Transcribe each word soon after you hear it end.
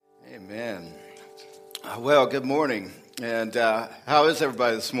Amen. Well, good morning. And how is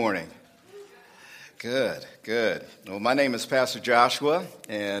everybody this morning? Good, good. Well, my name is Pastor Joshua,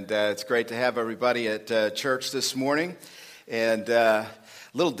 and it's great to have everybody at church this morning. And a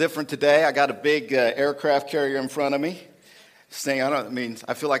little different today. I got a big aircraft carrier in front of me. This thing,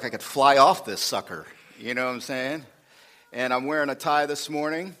 I feel like I could fly off this sucker. You know what I'm saying? And I'm wearing a tie this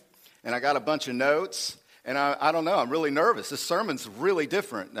morning, and I got a bunch of notes. And I don't know, I'm really nervous. This sermon's really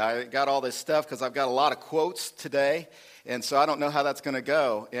different. I got all this stuff because I've got a lot of quotes today, and so I don't know how that's going to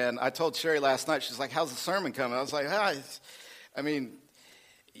go. And I told Sherry last night, she's like, how's the sermon coming? I was like, I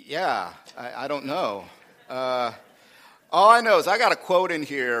don't know. All I know is I got a quote in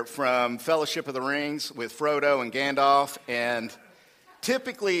here from Fellowship of the Rings with Frodo and Gandalf, and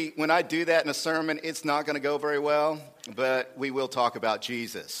typically when I do that in a sermon, it's not going to go very well, but we will talk about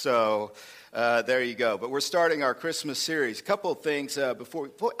Jesus. So there you go. But we're starting our Christmas series. A couple of things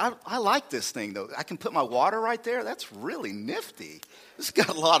before. I like this thing, though. I can put my water right there. That's really nifty. This has got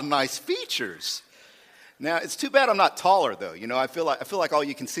a lot of nice features. Now, it's too bad I'm not taller, though. You know, I feel like all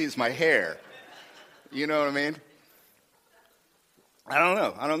you can see is my hair. You know what I mean? I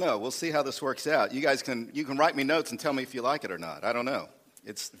don't know. We'll see how this works out. You guys can write me notes and tell me if you like it or not. I don't know.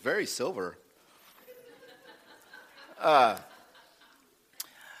 It's very silver.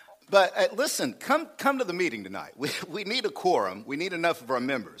 But listen, come to the meeting tonight. We need a quorum. We need enough of our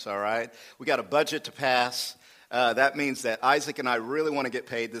members, all right? We got a budget to pass. That means that Isaac and I really want to get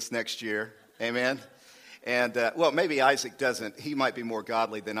paid this next year. Amen? And, well, maybe Isaac doesn't. He might be more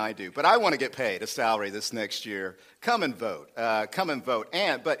godly than I do. But I want to get paid a salary this next year. Come and vote.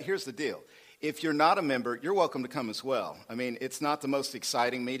 But here's the deal. If you're not a member, you're welcome to come as well. I mean, it's not the most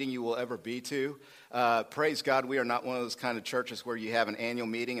exciting meeting you will ever be to. Praise God, we are not one of those kind of churches where you have an annual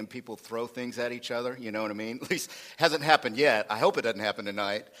meeting and people throw things at each other. You know what I mean? At least hasn't happened yet. I hope it doesn't happen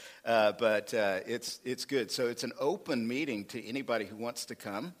tonight. But it's good. So it's an open meeting to anybody who wants to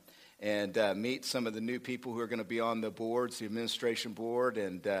come and meet some of the new people who are going to be on the boards, the administration board,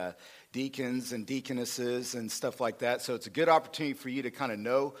 and deacons and deaconesses and stuff like that. So it's a good opportunity for you to kind of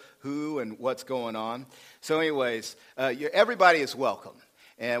know who and what's going on. So anyways, everybody is welcome.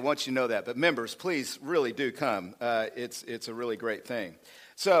 And I want you to know that. But members, please really do come. It's a really great thing.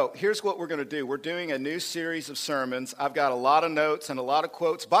 So here's what we're going to do. We're doing a new series of sermons. I've got a lot of notes and a lot of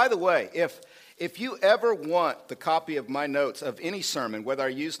quotes. By the way, if you ever want the copy of my notes of any sermon, whether I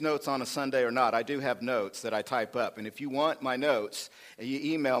use notes on a Sunday or not, I do have notes that I type up. And if you want my notes, you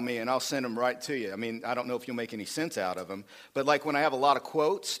email me and I'll send them right to you. I mean, I don't know if you'll make any sense out of them. But like when I have a lot of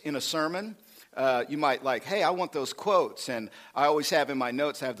quotes in a sermon, you might like, hey, I want those quotes. And I always have in my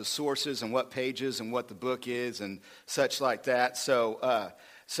notes, I have the sources and what pages and what the book is and such like that.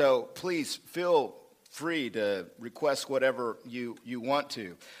 So please feel free to request whatever you want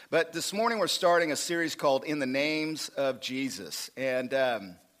to. But this morning we're starting a series called In the Names of Jesus. And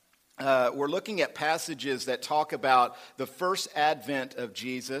we're looking at passages that talk about the first advent of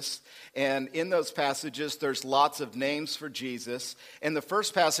Jesus. And in those passages, there's lots of names for Jesus. And the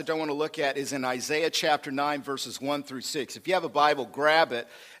first passage I want to look at is in Isaiah chapter 9, verses 1 through 6. If you have a Bible, grab it.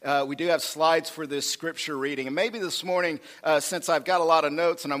 We do have slides for this scripture reading. And maybe this morning, since I've got a lot of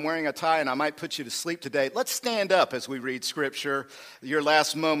notes and I'm wearing a tie and I might put you to sleep today, let's stand up as we read scripture, your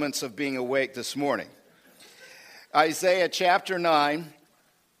last moments of being awake this morning. Isaiah chapter 9.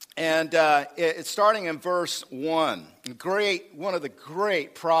 And it's starting in verse 1. One of the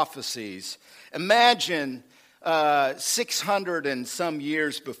great prophecies. Imagine 600 and some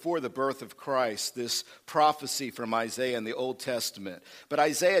years before the birth of Christ, this prophecy from Isaiah in the Old Testament. But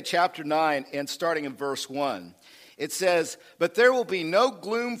Isaiah chapter 9, and starting in verse 1, it says, "But there will be no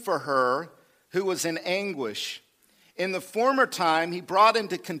gloom for her who was in anguish. In the former time he brought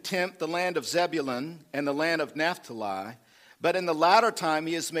into contempt the land of Zebulun and the land of Naphtali. But in the latter time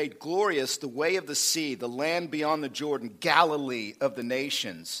he has made glorious the way of the sea, the land beyond the Jordan, Galilee of the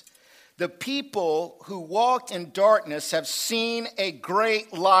nations. The people who walked in darkness have seen a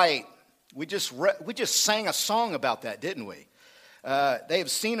great light." We just sang a song about that, didn't we? They have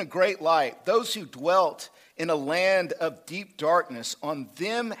seen a great light. Those who dwelt in a land of deep darkness, on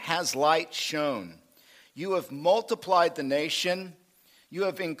them has light shone. You have multiplied the nation. You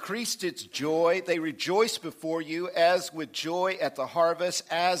have increased its joy. They rejoice before you as with joy at the harvest,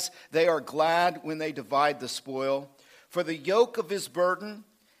 as they are glad when they divide the spoil. For the yoke of his burden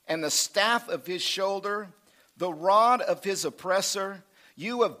and the staff of his shoulder, the rod of his oppressor,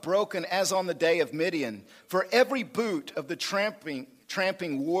 you have broken as on the day of Midian. For every boot of the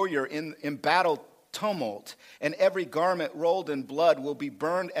tramping warrior in battle tumult, and every garment rolled in blood will be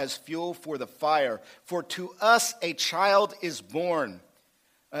burned as fuel for the fire. For to us a child is born.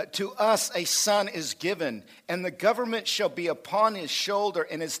 To us a son is given, and the government shall be upon his shoulder,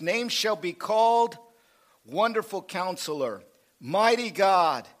 and his name shall be called Wonderful Counselor, Mighty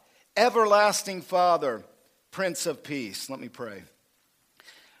God, Everlasting Father, Prince of Peace. Let me pray.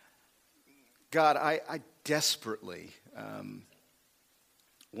 God, I desperately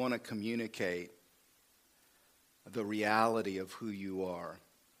want to communicate the reality of who you are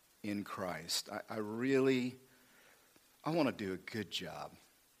in Christ. I want to do a good job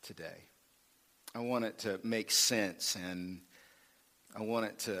today. I want it to make sense, and I want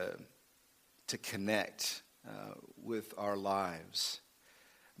it to connect with our lives.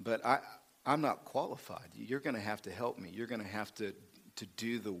 But I'm not qualified. You're going to have to help me. You're going to have to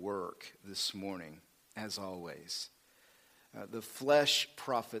do the work this morning, as always. The flesh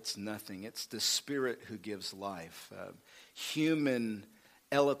profits nothing. It's the Spirit who gives life. Human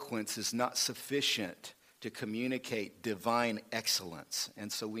eloquence is not sufficient to communicate divine excellence.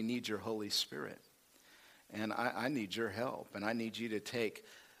 And so we need your Holy Spirit. And I need your help. And I need you to take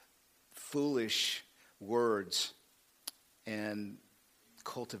foolish words and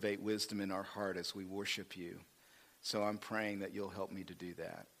cultivate wisdom in our heart as we worship you. So I'm praying that you'll help me to do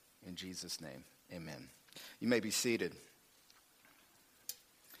that. In Jesus' name, amen. You may be seated.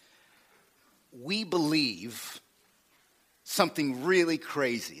 We believe something really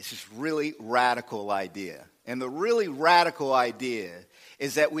crazy. It's just really radical idea. And the really radical idea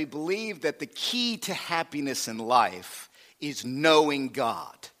is that we believe that the key to happiness in life is knowing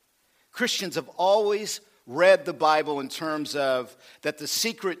God. Christians have always read the Bible in terms of that the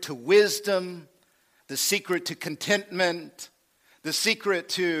secret to wisdom, the secret to contentment, the secret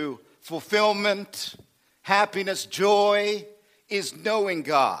to fulfillment, happiness, joy, is knowing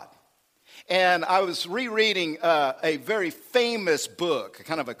God. And I was rereading a very famous book,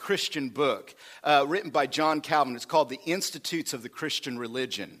 kind of a Christian book, written by John Calvin. It's called The Institutes of the Christian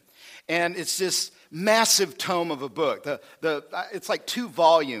Religion. And it's this massive tome of a book. It's like 2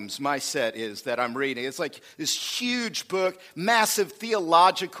 volumes, my set is, that I'm reading. It's like this huge book, massive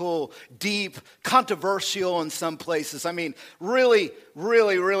theological, deep, controversial in some places. I mean, really,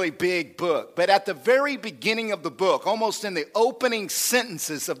 really, really big book. But at the very beginning of the book, almost in the opening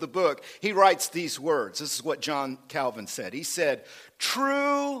sentences of the book, he writes these words. This is what John Calvin said. He said,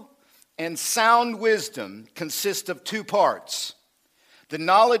 "True and sound wisdom consist of 2 parts. The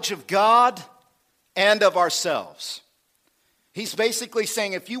knowledge of God and of ourselves." He's basically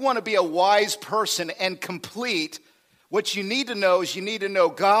saying if you want to be a wise person and complete, what you need to know is you need to know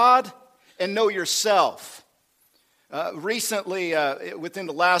God and know yourself. Recently, within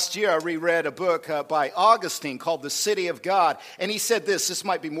the last year, I reread a book by Augustine called The City of God. And he said this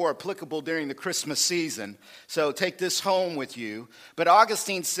might be more applicable during the Christmas season. So take this home with you. But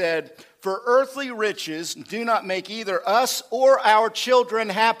Augustine said, "For earthly riches do not make either us or our children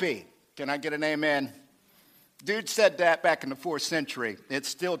happy." Can I get an amen? Dude said that back in the 4th century. It's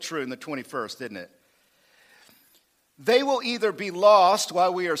still true in the 21st, isn't it? "They will either be lost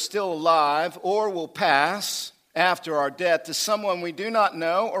while we are still alive or will pass after our death to someone we do not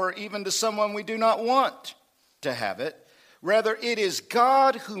know or even to someone we do not want to have it. Rather, it is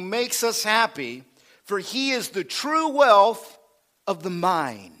God who makes us happy, for he is the true wealth of the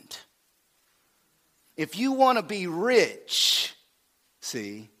mind." If you want to be rich,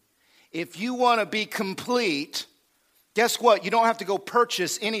 if you want to be complete, guess what? You don't have to go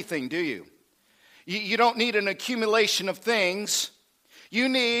purchase anything, do you? You don't need an accumulation of things. You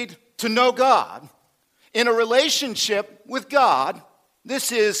need to know God. In a relationship with God,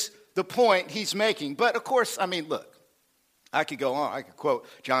 this is the point he's making. But of course, I mean, look, I could go on. I could quote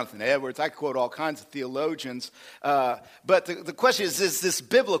Jonathan Edwards. I could quote all kinds of theologians. But the question is this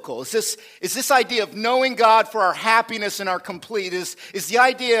biblical? Is this idea of knowing God for our happiness and our complete? Is the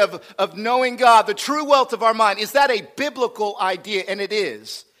idea of knowing God, the true wealth of our mind, is that a biblical idea? And it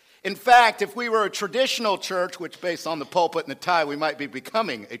is. In fact, if we were a traditional church, which based on the pulpit and the tie, we might be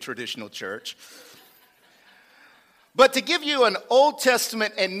becoming a traditional church. But to give you an Old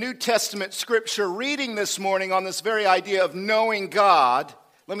Testament and New Testament scripture reading this morning on this very idea of knowing God,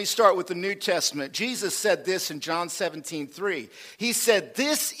 let me start with the New Testament. Jesus said this in John 17:3. He said,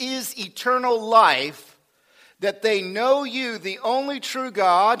 "This is eternal life, that they know you, the only true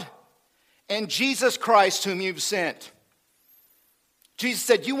God, and Jesus Christ whom you've sent." Jesus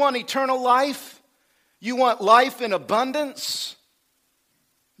said, you want eternal life? You want life in abundance?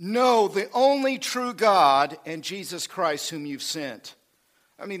 No, the only true God and Jesus Christ whom you've sent.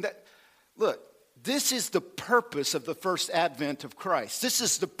 I mean, look, This is the purpose of the first advent of Christ. This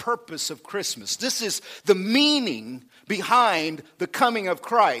is the purpose of Christmas. This is the meaning behind the coming of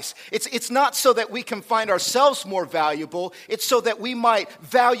Christ. It's not so that we can find ourselves more valuable. It's so that we might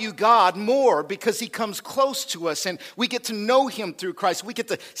value God more because he comes close to us and we get to know him through Christ. We get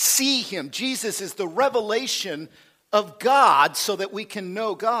to see him. Jesus is the revelation of God so that we can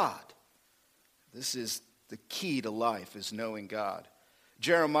know God. This is the key to life, is knowing God.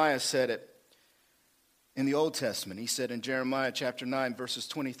 Jeremiah said it in the Old Testament. He said in Jeremiah chapter 9, verses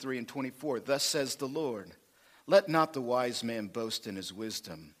 23 and 24, "Thus says the Lord, let not the wise man boast in his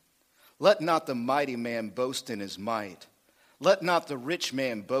wisdom. Let not the mighty man boast in his might. Let not the rich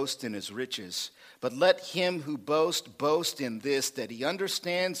man boast in his riches. But let him who boasts boast in this, that he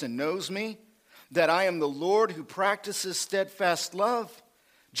understands and knows me, that I am the Lord who practices steadfast love,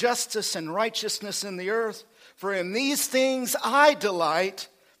 justice and righteousness in the earth. For in these things I delight,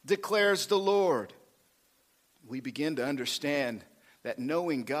 declares the Lord." We begin to understand that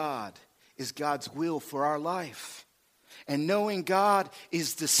knowing God is God's will for our life. And knowing God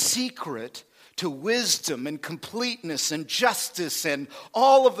is the secret to wisdom and completeness and justice and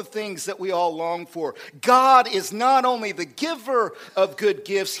all of the things that we all long for. God is not only the giver of good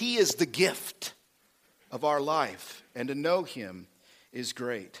gifts, he is the gift of our life. And to know him is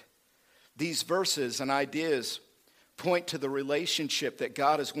great. These verses and ideas point to the relationship that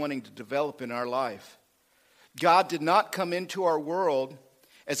God is wanting to develop in our life. God did not come into our world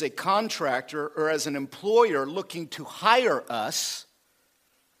as a contractor or as an employer looking to hire us.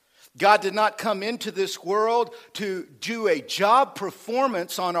 God did not come into this world to do a job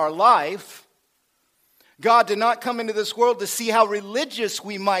performance on our life. God did not come into this world to see how religious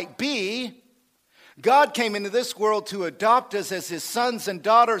we might be. God came into this world to adopt us as his sons and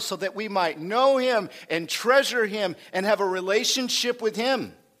daughters so that we might know him and treasure him and have a relationship with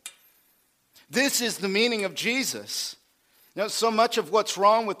him. This is the meaning of Jesus. You know, so much of what's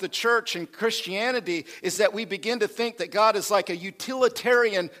wrong with the church and Christianity is that we begin to think that God is like a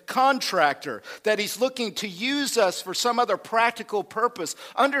utilitarian contractor, that he's looking to use us for some other practical purpose.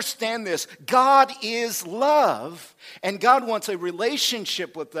 Understand this, God is love, and God wants a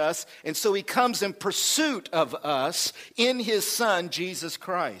relationship with us, and so he comes in pursuit of us in his Son, Jesus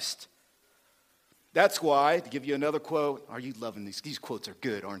Christ. That's why, to give you another quote, are you loving these? These quotes are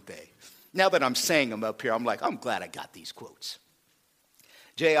good, aren't they? Now that I'm saying them up here, I'm like, I'm glad I got these quotes.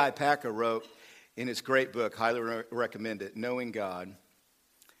 J.I. Packer wrote in his great book, highly recommend it, Knowing God.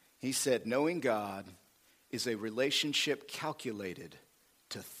 He said, knowing God is a relationship calculated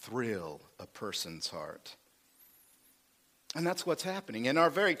to thrill a person's heart. And that's what's happening. In our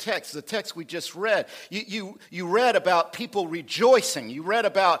very text, the text we just read, you read about people rejoicing. You read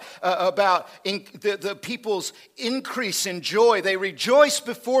about the people's increase in joy. They rejoice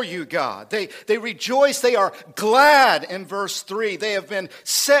before you, God. They rejoice. They are glad in verse 3. They have been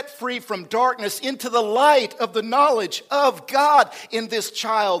set free from darkness into the light of the knowledge of God in this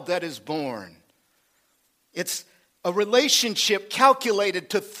child that is born. It's a relationship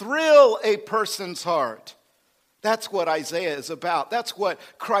calculated to thrill a person's heart. That's what Isaiah is about. That's what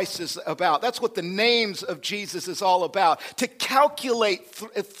Christ is about. That's what the names of Jesus is all about. To calculate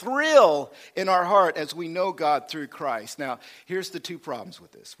thrill in our heart as we know God through Christ. Now, here's the two problems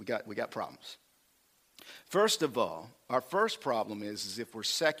with this. We got problems. First of all, our first problem is if we're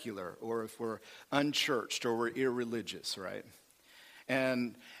secular or if we're unchurched or we're irreligious, right?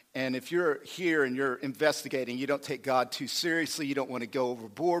 And if you're here and you're investigating, you don't take God too seriously, you don't want to go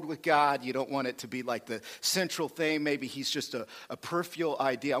overboard with God, you don't want it to be like the central thing, maybe he's just a peripheral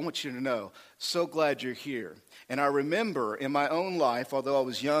idea. I want you to know, so glad you're here. And I remember in my own life, although I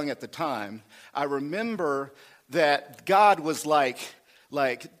was young at the time, I remember that God was like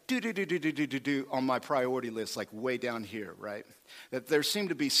do on my priority list, like way down here, right? That there seemed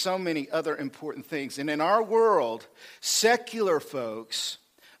to be so many other important things. And in our world, secular folks,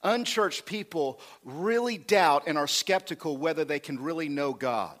 unchurched people really doubt and are skeptical whether they can really know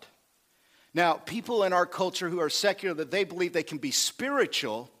God. Now, people in our culture who are secular, that they believe they can be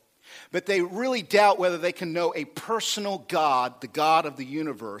spiritual, but they really doubt whether they can know a personal God, the God of the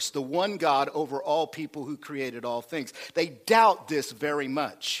universe, the one God over all people who created all things. They doubt this very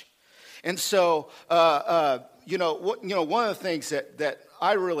much. And so, one of the things that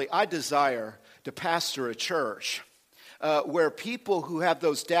I desire to pastor a church where people who have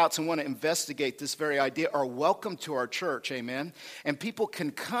those doubts and want to investigate this very idea are welcome to our church, amen? And people can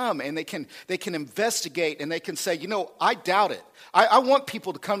come and they can investigate and they can say, I doubt it. I want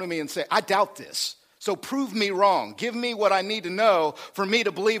people to come to me and say, I doubt this. So prove me wrong. Give me what I need to know for me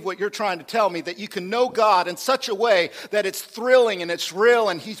to believe what you're trying to tell me, that you can know God in such a way that it's thrilling and it's real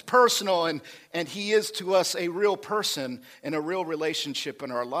and he's personal and he is to us a real person and a real relationship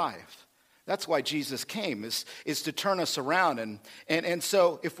in our life. That's why Jesus came, is to turn us around. And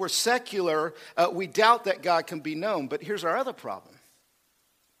so if we're secular, we doubt that God can be known. But here's our other problem.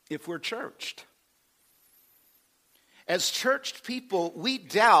 If we're churched. As churched people, we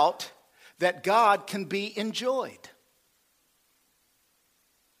doubt that God can be enjoyed.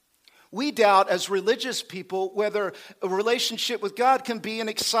 We doubt as religious people whether a relationship with God can be an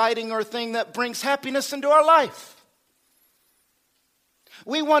exciting or thing that brings happiness into our life.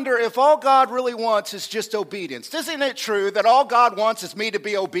 We wonder if all God really wants is just obedience. Isn't it true that all God wants is me to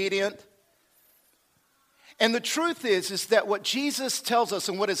be obedient? And the truth is that what Jesus tells us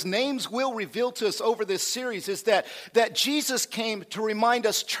and what his names will reveal to us over this series is that Jesus came to remind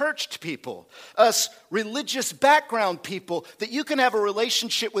us churched people, us religious background people, that you can have a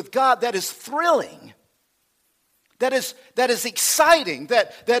relationship with God that is thrilling, that is exciting,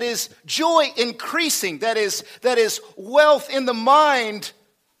 that is joy increasing, that is wealth in the mind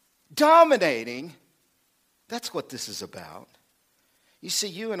dominating. That's what this is about. You see,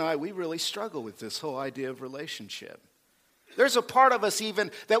 you and I, we really struggle with this whole idea of relationship. There's a part of us even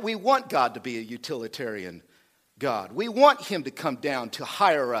that we want God to be a utilitarian God. We want him to come down to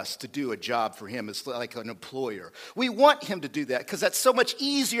hire us to do a job for him as like an employer. We want him to do that because that's so much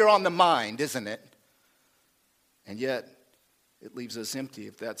easier on the mind, isn't it? And yet, it leaves us empty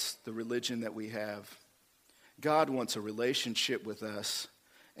if that's the religion that we have. God wants a relationship with us,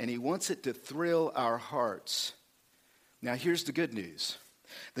 and he wants it to thrill our hearts. Now, here's the good news.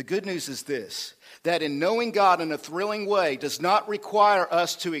 The good news is this, that in knowing God in a thrilling way does not require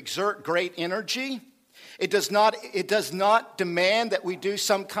us to exert great energy. It does not demand that we do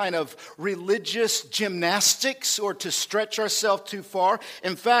some kind of religious gymnastics or to stretch ourselves too far.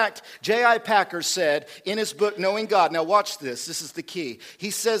 In fact, J.I. Packer said in his book, Knowing God, now watch this, this is the key.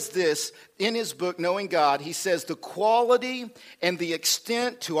 He says this in his book, Knowing God, he says, the quality and the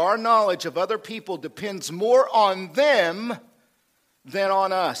extent to our knowledge of other people depends more on them than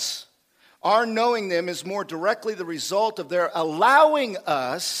on us. Our knowing them is more directly the result of their allowing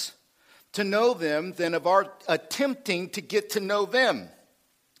us to know them than of our attempting to get to know them.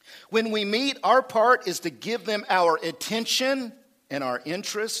 When we meet, our part is to give them our attention and our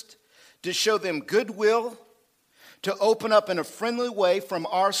interest, to show them goodwill, to open up in a friendly way from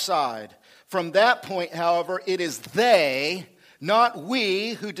our side. From that point, however, it is they, not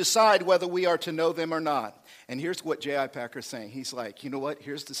we, who decide whether we are to know them or not. And here's what J.I. Packer is saying. He's like, you know what?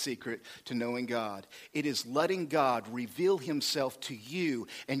 Here's the secret to knowing God. It is letting God reveal himself to you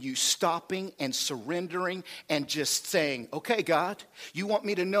and you stopping and surrendering and just saying, okay, God, you want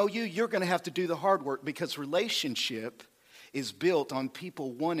me to know you? You're going to have to do the hard work because relationship is built on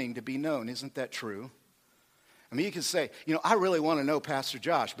people wanting to be known. Isn't that true? I mean, you can say, you know, I really want to know Pastor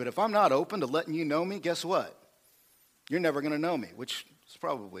Josh, but if I'm not open to letting you know me, guess what? You're never going to know me, which is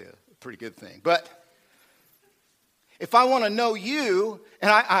probably a pretty good thing. But if I want to know you, and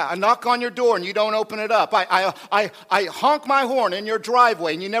I knock on your door and you don't open it up, I honk my horn in your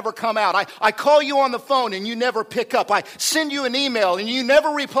driveway and you never come out, I call you on the phone and you never pick up, I send you an email and you never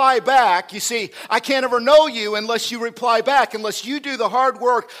reply back, you see, I can't ever know you unless you reply back, unless you do the hard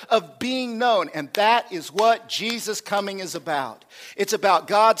work of being known. And that is what Jesus coming is about. It's about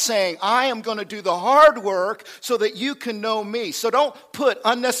God saying, I am going to do the hard work so that you can know me. So don't put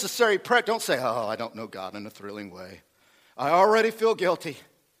unnecessary pressure. Don't say, oh, I don't know God in a thrilling way. I already feel guilty.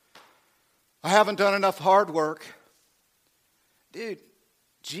 I haven't done enough hard work. Dude,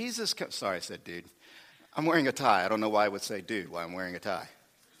 Jesus, sorry I said dude. I'm wearing a tie. I don't know why I would say dude while I'm wearing a tie.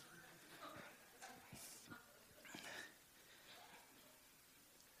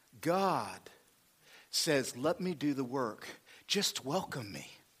 God says, let me do the work. Just welcome me.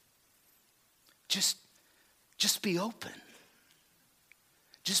 Just be open.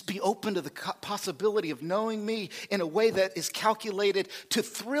 Just be open to the possibility of knowing me in a way that is calculated to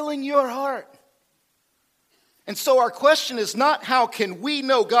thrilling your heart. And so our question is not how can we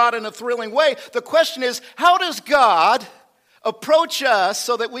know God in a thrilling way. The question is, how does God approach us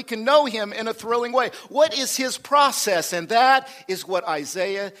so that we can know him in a thrilling way? What is his process? And that is what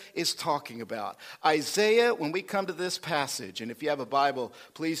Isaiah is talking about. Isaiah, when we come to this passage, and if you have a Bible,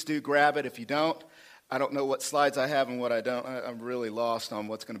 please do grab it. If you don't, I don't know what slides I have and what I don't. I'm really lost on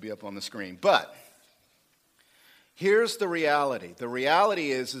what's going to be up on the screen. But here's the reality. The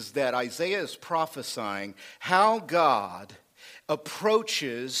reality is that Isaiah is prophesying how God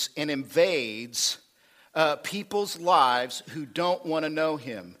approaches and invades people's lives who don't want to know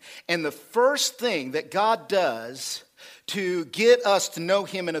him. And the first thing that God does to get us to know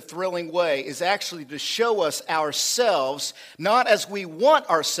him in a thrilling way is actually to show us ourselves, not as we want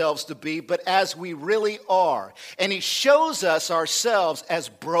ourselves to be, but as we really are. And he shows us ourselves as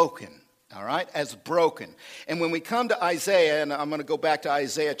broken. All right, as broken. And when we come to Isaiah, and I'm going to go back to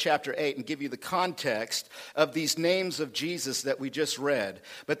Isaiah chapter 8 and give you the context of these names of Jesus that we just read.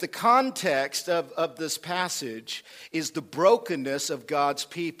 But the context of this passage is the brokenness of God's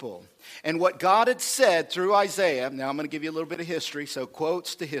people. And what God had said through Isaiah, now I'm going to give you a little bit of history, so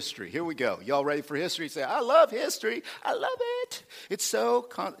quotes to history. Here we go. Y'all ready for history? Say, I love history. I love it. It's so,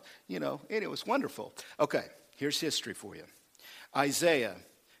 it was wonderful. Okay, here's history for you. Isaiah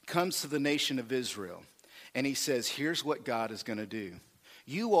comes to the nation of Israel, and he says, here's what God is going to do.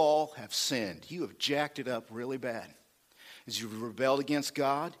 You all have sinned. You have jacked it up really bad. As you've rebelled against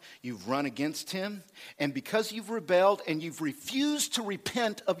God, you've run against him, and because you've rebelled and you've refused to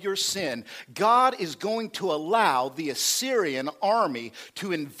repent of your sin, God is going to allow the Assyrian army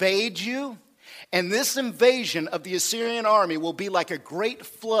to invade you. And this invasion of the Assyrian army will be like a great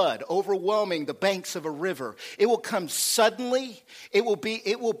flood overwhelming the banks of a river. It will come suddenly. It will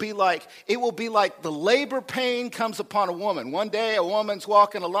be like the labor pain comes upon a woman. One day a woman's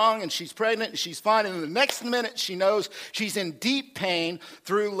walking along and she's pregnant and she's fine, and the next minute she knows she's in deep pain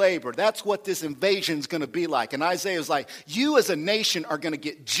through labor. That's what this invasion is going to be like. And Isaiah is like, you as a nation are going to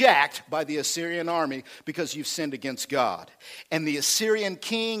get jacked by the Assyrian army because you've sinned against God. And the Assyrian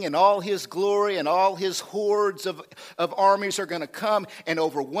king and all his glory and all his hordes of armies are going to come and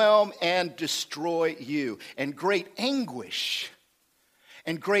overwhelm and destroy you. And great anguish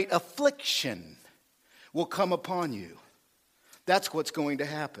and great affliction will come upon you. That's what's going to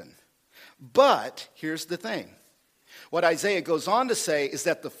happen. But here's the thing. What Isaiah goes on to say is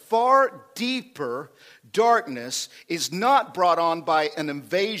that the far deeper darkness is not brought on by an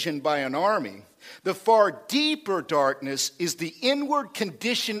invasion by an army. The far deeper darkness is the inward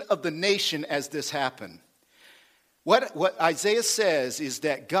condition of the nation as this happened. What Isaiah says is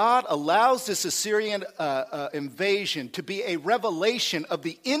that God allows this Assyrian invasion to be a revelation of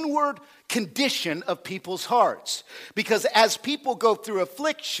the inward condition of people's hearts. Because as people go through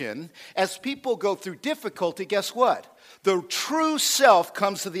affliction, as people go through difficulty, guess what? The true self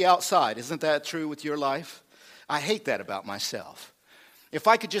comes to the outside. Isn't that true with your life? I hate that about myself. If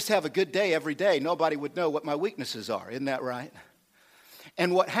I could just have a good day every day, nobody would know what my weaknesses are. Isn't that right?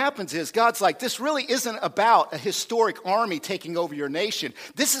 And what happens is God's like, this really isn't about a historic army taking over your nation.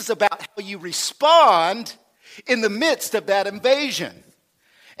 This is about how you respond in the midst of that invasion.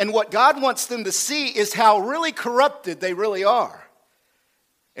 And what God wants them to see is how really corrupted they really are.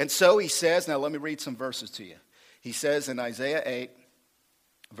 And so he says, now let me read some verses to you. He says in Isaiah 8,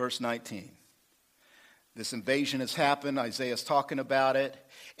 verse 19, this invasion has happened. Isaiah's talking about it,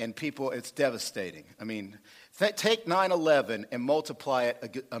 and people, it's devastating. I mean, take 9/11 and multiply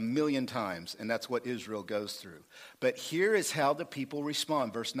it a million times, and that's what Israel goes through. But here is how the people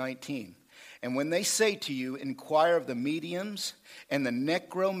respond, verse 19. And when they say to you, inquire of the mediums and the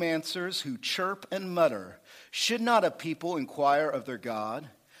necromancers who chirp and mutter, should not a people inquire of their God?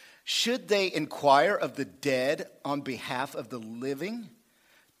 Should they inquire of the dead on behalf of the living?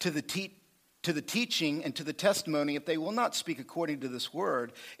 To the teaching and to the testimony, if they will not speak according to this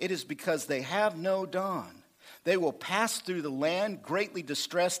word, it is because they have no dawn. They will pass through the land greatly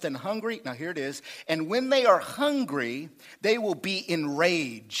distressed and hungry. Now here it is. And when they are hungry, they will be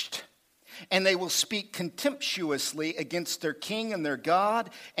enraged. And they will speak contemptuously against their king and their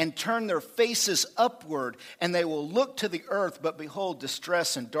God and turn their faces upward. And they will look to the earth, but behold,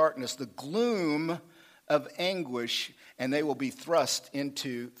 distress and darkness, the gloom of anguish, and they will be thrust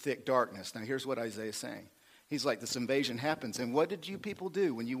into thick darkness. Now here's what Isaiah is saying. He's like, this invasion happens. And what did you people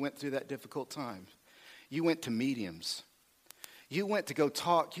do when you went through that difficult time? You went to mediums. You went to go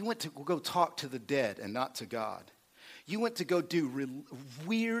talk to the dead and not to God. You went to go do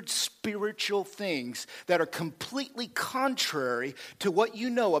weird spiritual things that are completely contrary to what you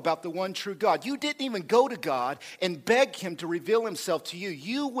know about the one true God. You didn't even go to God and beg him to reveal himself to you.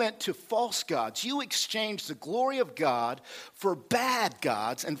 You went to false gods. You exchanged the glory of God for bad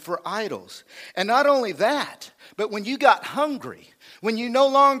gods and for idols. And not only that, but when you got hungry, when you no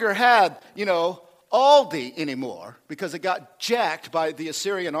longer had, Aldi anymore because it got jacked by the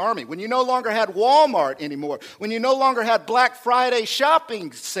Assyrian army. When you no longer had Walmart anymore. When you no longer had Black Friday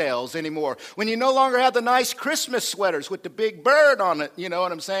shopping sales anymore. When you no longer had the nice Christmas sweaters with the big bird on it. You know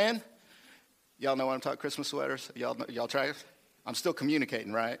what I'm saying? Y'all know what I'm talking, Christmas sweaters? Y'all try it? I'm still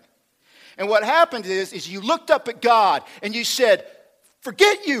communicating, right? And what happened is you looked up at God and you said,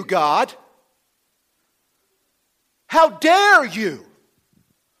 forget you, God. How dare you?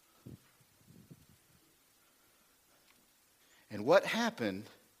 And what happened,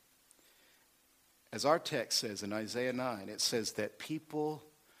 as our text says in Isaiah 9, it says that people,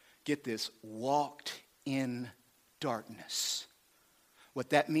 get this, walked in darkness.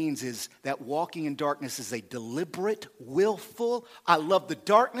 What that means is that walking in darkness is a deliberate, willful, I love the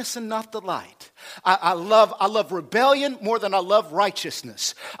darkness and not the light. I love rebellion more than I love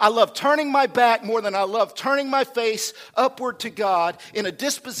righteousness. I love turning my back more than I love turning my face upward to God in a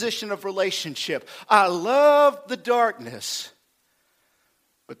disposition of relationship. I love the darkness.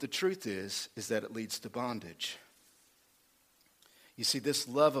 But the truth is that it leads to bondage. You see, this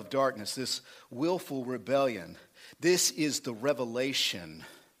love of darkness, this willful rebellion, this is the revelation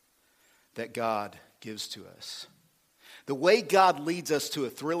that God gives to us. The way God leads us to a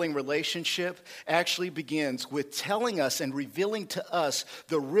thrilling relationship actually begins with telling us and revealing to us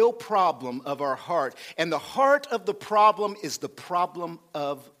the real problem of our heart. And the heart of the problem is the problem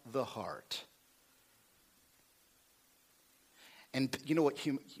of the heart. And you know what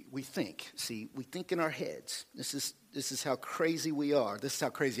we think? See, we think in our heads. This is how crazy we are. This is how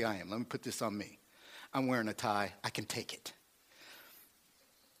crazy I am. Let me put this on me. I'm wearing a tie. I can take it.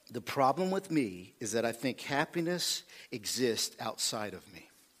 The problem with me is that I think happiness exists outside of me.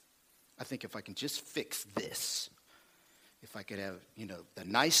 I think if I can just fix this, if I could have, the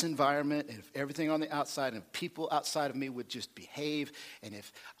nice environment, and if everything on the outside and if people outside of me would just behave, and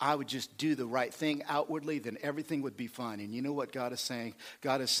if I would just do the right thing outwardly, then everything would be fine. And you know what God is saying?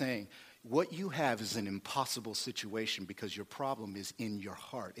 God is saying, what you have is an impossible situation because your problem is in your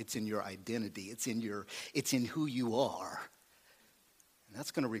heart. It's in your identity. It's in who you are. And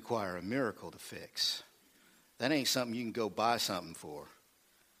that's going to require a miracle to fix. That ain't something you can go buy something for.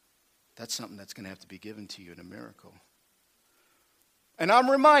 That's something that's going to have to be given to you in a miracle. And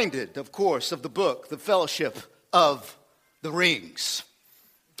I'm reminded, of course, of the book, The Fellowship of the Rings.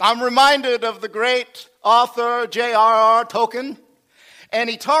 I'm reminded of the great author J.R.R. Tolkien. And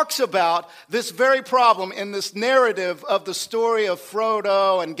he talks about this very problem in this narrative of the story of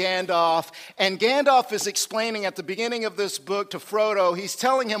Frodo and Gandalf. And Gandalf is explaining at the beginning of this book to Frodo, he's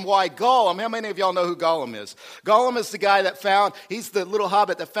telling him why Gollum, how many of y'all know who Gollum is? Gollum is the guy he's the little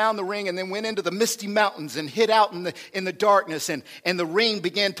hobbit that found the ring and then went into the misty mountains and hid out in the darkness. And the ring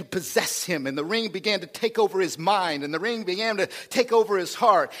began to possess him. And the ring began to take over his mind. And the ring began to take over his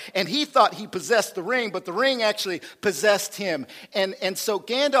heart. And he thought he possessed the ring, but the ring actually possessed him. And so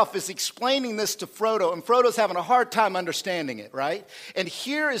Gandalf is explaining this to Frodo, and Frodo's having a hard time understanding it, right? And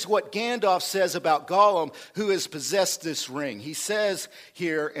here is what Gandalf says about Gollum, who has possessed this ring. He says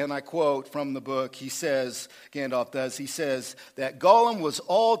here, and I quote from the book, Gandalf says that Gollum was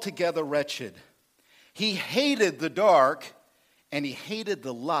altogether wretched. He hated the dark, and he hated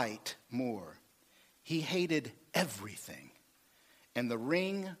the light more. He hated everything, and the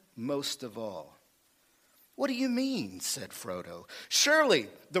ring most of all. What do you mean, said Frodo. Surely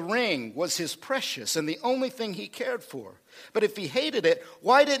the ring was his precious and the only thing he cared for. But if he hated it,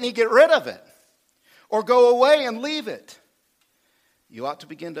 why didn't he get rid of it? Or go away and leave it? You ought to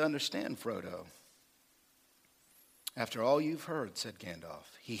begin to understand, Frodo. After all you've heard, said Gandalf,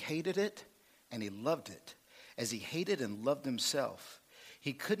 he hated it and he loved it, as he hated and loved himself.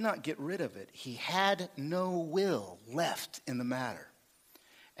 He could not get rid of it. He had no will left in the matter.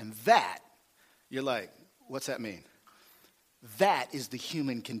 And that, you're like, what's that mean? That is the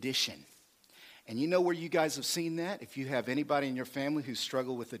human condition. And you know where you guys have seen that? If you have anybody in your family who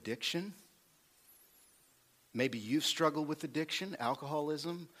struggled with addiction, maybe you've struggled with addiction,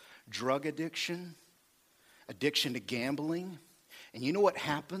 alcoholism, drug addiction, addiction to gambling. And you know what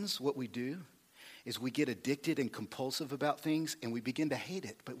happens, what we do, is we get addicted and compulsive about things and we begin to hate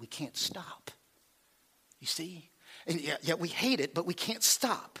it, but we can't stop. You see? And yeah, we hate it, but we can't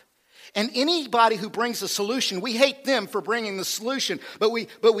stop. And anybody who brings a solution, we hate them for bringing the solution, but we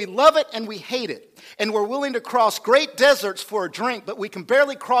love it and we hate it. And we're willing to cross great deserts for a drink, but we can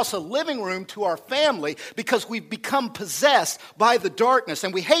barely cross a living room to our family because we've become possessed by the darkness.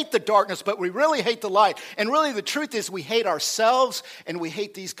 And we hate the darkness, but we really hate the light. And really the truth is we hate ourselves and we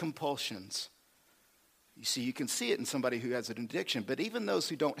hate these compulsions. You see, you can see it in somebody who has an addiction, but even those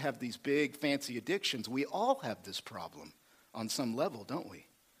who don't have these big fancy addictions, we all have this problem on some level, don't we?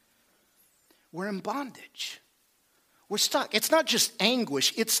 We're in bondage. We're stuck. It's not just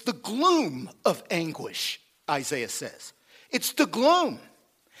anguish. It's the gloom of anguish, Isaiah says. It's the gloom.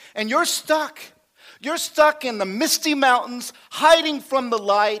 And you're stuck. You're stuck in the misty mountains, hiding from the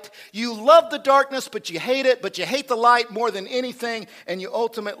light. You love the darkness, but you hate it. But you hate the light more than anything. And you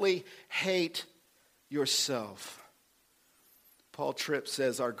ultimately hate yourself. Paul Tripp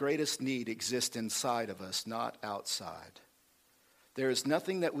says our greatest need exists inside of us, not outside. There is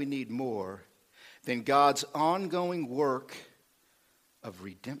nothing that we need more than God's ongoing work of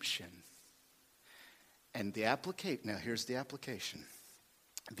redemption. And now here's the application.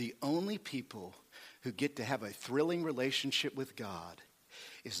 The only people who get to have a thrilling relationship with God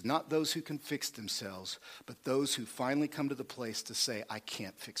is not those who can fix themselves, but those who finally come to the place to say, I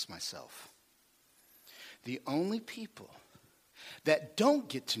can't fix myself. The only people that don't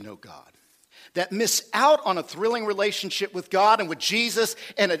get to know God, that miss out on a thrilling relationship with God and with Jesus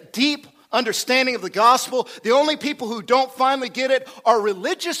and a deep understanding of the gospel, the only people who don't finally get it are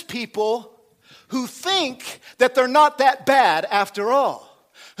religious people who think that they're not that bad after all.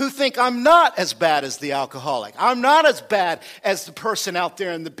 Who think I'm not as bad as the alcoholic. I'm not as bad as the person out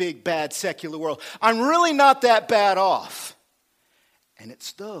there in the big, bad, secular world. I'm really not that bad off. And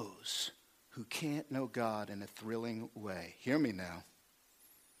it's those who can't know God in a thrilling way. Hear me now.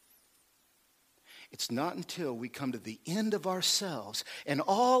 It's not until we come to the end of ourselves and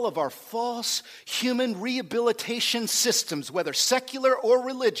all of our false human rehabilitation systems, whether secular or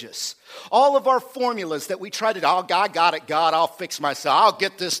religious, all of our formulas that we try to do, oh, God got it, God, I'll fix myself. I'll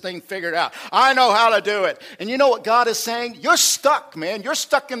get this thing figured out. I know how to do it. And you know what God is saying? You're stuck, man. You're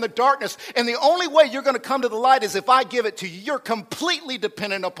stuck in the darkness. And the only way you're going to come to the light is if I give it to you. You're completely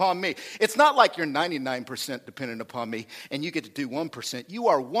dependent upon me. It's not like you're 99% dependent upon me and you get to do 1%. You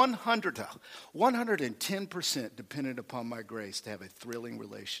are 110% dependent upon my grace to have a thrilling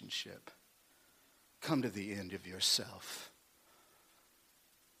relationship. Come to the end of yourself.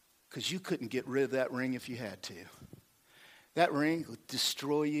 Because you couldn't get rid of that ring if you had to. That ring would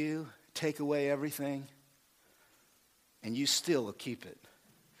destroy you, take away everything, and you still will keep it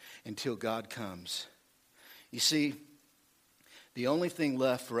until God comes. You see, the only thing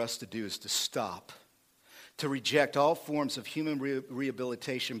left for us to do is to stop, to reject all forms of human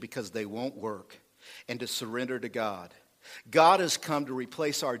rehabilitation because they won't work, and to surrender to God. God has come to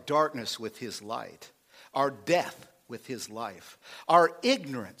replace our darkness with his light, our death with his life, our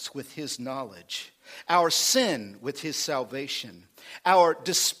ignorance with his knowledge, our sin with his salvation, our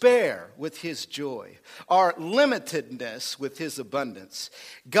despair with his joy, our limitedness with his abundance.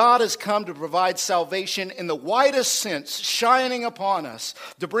 God has come to provide salvation in the widest sense, shining upon us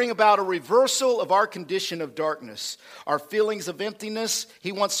to bring about a reversal of our condition of darkness. Our feelings of emptiness,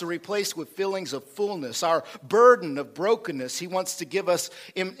 he wants to replace with feelings of fullness. Our burden of brokenness, he wants to give us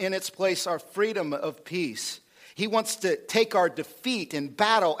in its place our freedom of peace. He wants to take our defeat in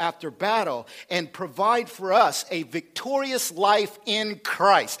battle after battle and provide for us a victorious life in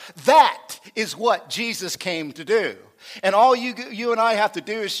Christ. That is what Jesus came to do. And all you and I have to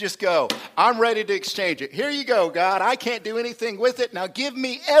do is just go, I'm ready to exchange it. Here you go, God. I can't do anything with it. Now give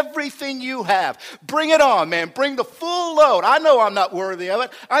me everything you have. Bring it on, man. Bring the full load. I know I'm not worthy of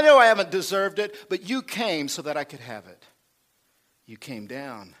it. I know I haven't deserved it, but you came so that I could have it. You came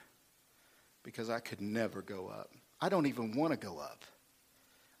down because I could never go up. I don't even want to go up.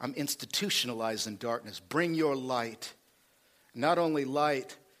 I'm institutionalized in darkness. Bring your light. Not only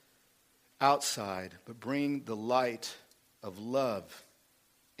light outside, but bring the light of love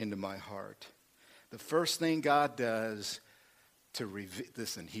into my heart. The first thing God does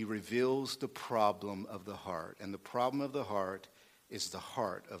he reveals the problem of the heart. And the problem of the heart is the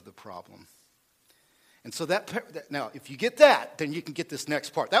heart of the problem. And so now, if you get that, then you can get this next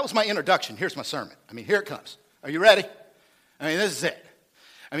part. That was my introduction. Here's my sermon. Here it comes. Are you ready? This is it.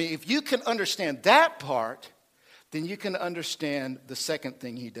 If you can understand that part, then you can understand the second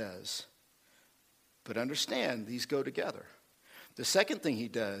thing he does. But understand, these go together. The second thing he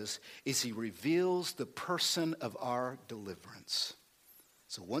does is he reveals the person of our deliverance.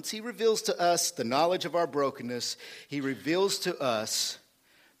 So once he reveals to us the knowledge of our brokenness, he reveals to us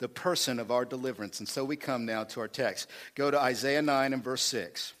the person of our deliverance. And so we come now to our text. Go to Isaiah 9 and verse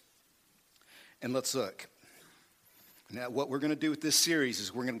 6. And let's look. Now, what we're going to do with this series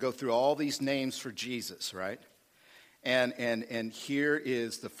is we're going to go through all these names for Jesus, right? And here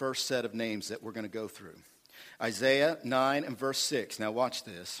is the first set of names that we're going to go through. Isaiah 9 and verse 6. Now watch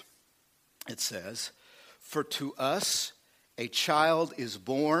this. It says, "For to us a child is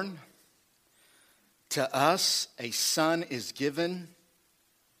born, to us a son is given,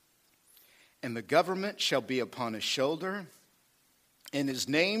 and the government shall be upon his shoulder, and his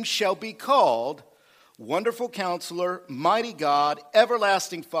name shall be called Wonderful Counselor, Mighty God,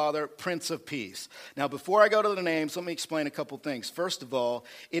 Everlasting Father, Prince of Peace." Now, before I go to the names, let me explain a couple things. First of all,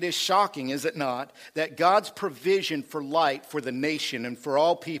 it is shocking, is it not, that God's provision for light for the nation and for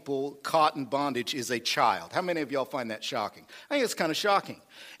all people caught in bondage is a child. How many of y'all find that shocking? I think it's kind of shocking.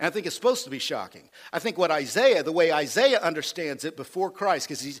 And I think it's supposed to be shocking. I think the way Isaiah understands it before Christ,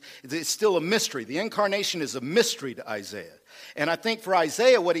 because it's still a mystery. The incarnation is a mystery to Isaiah. And I think for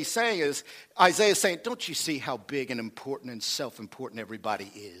Isaiah, what he's saying is, Isaiah's saying, don't you see how big and important and self-important everybody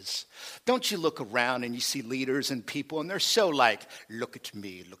is? Don't you look around and you see leaders and people, and they're so like, look at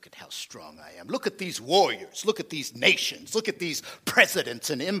me, look at how strong I am. Look at these warriors, look at these nations, look at these presidents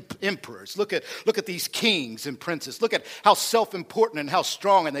and emperors, look at these kings and princes. Look at how self-important and how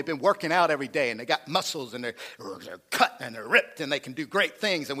strong, and they've been working out every day, and they got muscles, and they're cut and they're ripped, and they can do great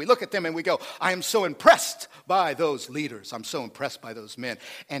things. And we look at them and we go, I am so impressed by those leaders. I'm so impressed by those men.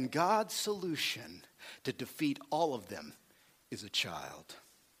 And God's solution to defeat all of them is a child.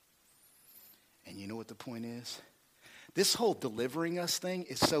 And you know what the point is? This whole delivering us thing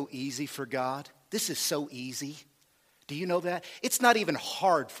is so easy for God. This is so easy. Do you know that? It's not even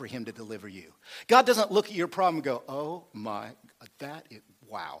hard for him to deliver you. God doesn't look at your problem and go, oh my,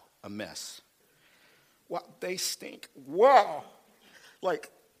 wow, a mess. Wow, they stink. Wow.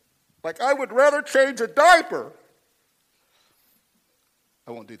 Like I would rather change a diaper.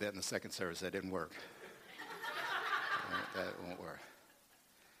 I won't do that in the second service. That didn't work. That won't work.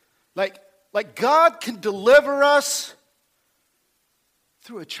 Like God can deliver us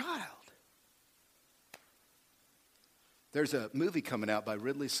through a child. There's a movie coming out by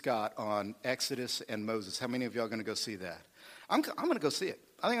Ridley Scott on Exodus and Moses. How many of y'all are going to go see that? I'm going to go see it.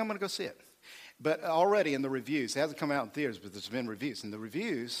 I think I'm going to go see it. But already in the reviews, it hasn't come out in theaters, but there's been reviews. And the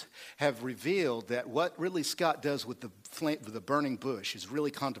reviews have revealed that what Ridley Scott does with the burning bush is really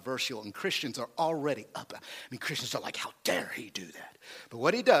controversial. And Christians are already up. Christians are like, how dare he do that? But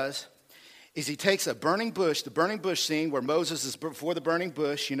what he does is he takes the burning bush scene where Moses is before the burning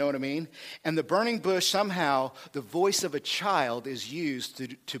bush, you know what I mean? And the burning bush, somehow, the voice of a child is used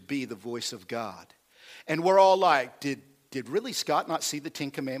to be the voice of God. And we're all like, Did Ridley Scott not see the Ten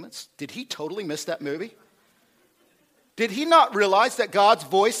Commandments? Did he totally miss that movie? Did he not realize that God's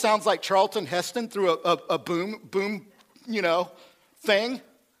voice sounds like Charlton Heston through a boom, thing?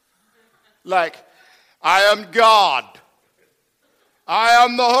 Like, I am God. I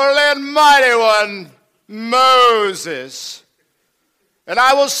am the holy and mighty one, Moses. And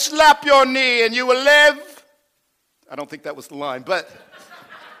I will slap your knee and you will live. I don't think that was the line, but,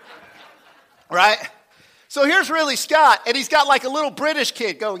 right? So here's Ridley Scott, and he's got like a little British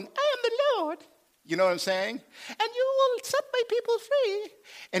kid going, I am the Lord. You know what I'm saying? And you will set my people free.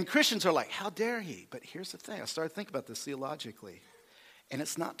 And Christians are like, how dare he? But here's the thing. I started thinking about this theologically, and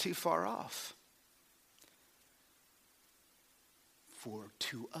it's not too far off. For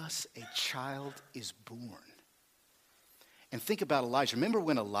to us a child is born. And think about Elijah. Remember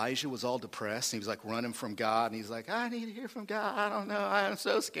when Elijah was all depressed? And he was like running from God. And he's like, I need to hear from God. I don't know. I'm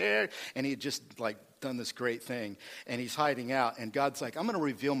so scared. And he had just like done this great thing. And he's hiding out. And God's like, I'm going to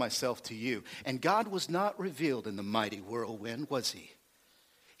reveal myself to you. And God was not revealed in the mighty whirlwind, was he?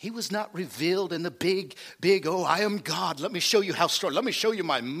 He was not revealed in the big, oh, I am God. Let me show you how strong. Let me show you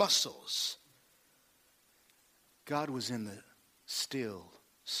my muscles. God was in the still,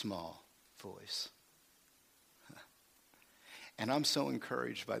 small voice. And I'm so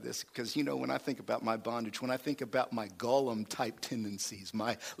encouraged by this because, when I think about my bondage, when I think about my Gollum-type tendencies,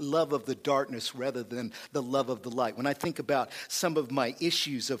 my love of the darkness rather than the love of the light, when I think about some of my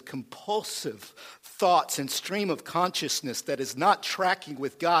issues of compulsive thoughts and stream of consciousness that is not tracking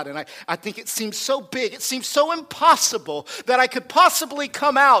with God, and I think it seems so big, it seems so impossible that I could possibly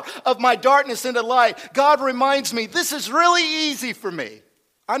come out of my darkness into light, God reminds me, this is really easy for me.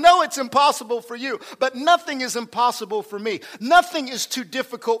 I know it's impossible for you, but nothing is impossible for me. Nothing is too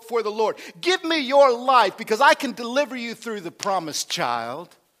difficult for the Lord. Give me your life because I can deliver you through the promised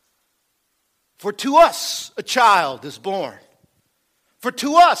child. For to us a child is born. For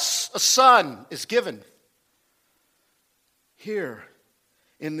to us a son is given. Here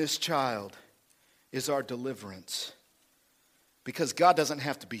in this child is our deliverance. Because God doesn't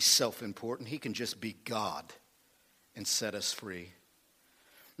have to be self-important. He can just be God and set us free.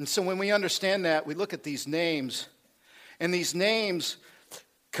 And so when we understand that, we look at these names, and these names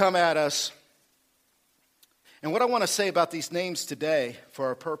come at us. And what I want to say about these names today for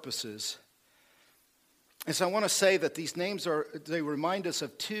our purposes is I want to say that these names they remind us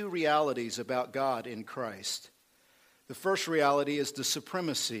of two realities about God in Christ. The first reality is the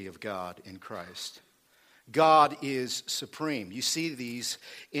supremacy of God in Christ. God is supreme. You see these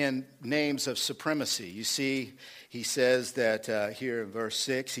in names of supremacy. You see, he says that here in verse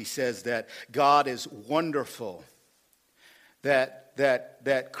 6, he says that God is wonderful,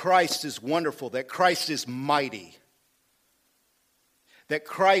 that Christ is wonderful, that Christ is mighty, that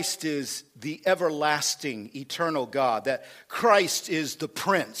Christ is the everlasting, eternal God, that Christ is the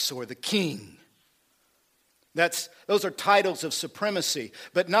Prince or the King. Those are titles of supremacy.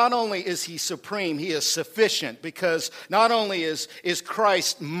 But not only is he supreme, he is sufficient, because not only is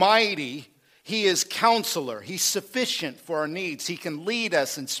Christ mighty, he is counselor. He's sufficient for our needs. He can lead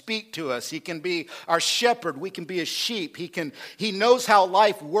us and speak to us. He can be our shepherd. We can be his sheep. He knows how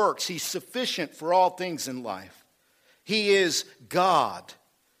life works. He's sufficient for all things in life. He is God.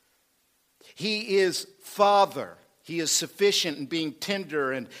 He is Father. He is sufficient in being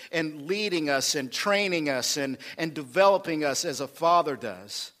tender and leading us and training us and developing us as a father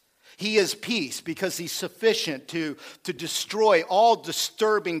does. He is peace because he's sufficient to destroy all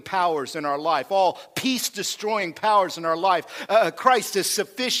disturbing powers in our life, all peace-destroying powers in our life. Christ is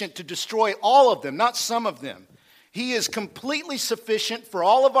sufficient to destroy all of them, not some of them. He is completely sufficient for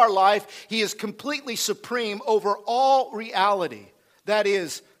all of our life. He is completely supreme over all reality. That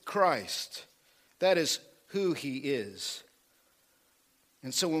is Christ. That is who he is.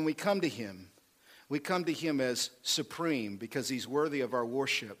 And so when we come to him as supreme because he's worthy of our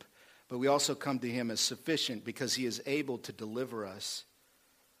worship, but we also come to him as sufficient because he is able to deliver us.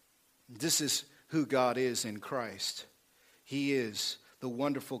 This is who God is in Christ. He is the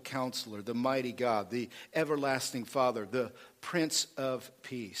wonderful counselor, the mighty God, the everlasting Father, the Prince of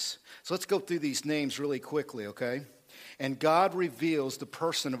Peace. So let's go through these names really quickly, okay? And God reveals the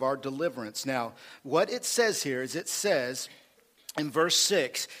person of our deliverance. Now, what it says here is it says in verse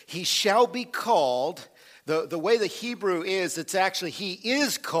 6, he shall be called, the way the Hebrew is, it's actually he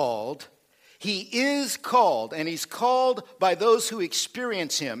is called, and he's called by those who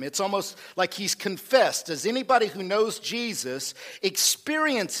experience him. It's almost like he's confessed, as anybody who knows Jesus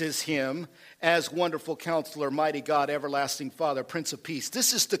experiences him as wonderful counselor, mighty God, everlasting Father, Prince of Peace.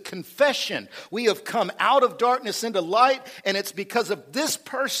 This is the confession. We have come out of darkness into light, and it's because of this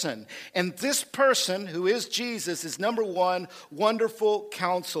person. And this person, who is Jesus, is number one, wonderful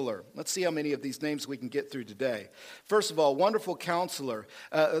counselor. Let's see how many of these names we can get through today. First of all, wonderful counselor.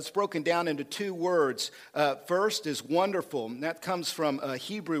 It's broken down into two words. First is wonderful, and that comes from a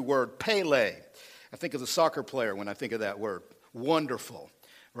Hebrew word, Pele. I think of the soccer player when I think of that word, wonderful.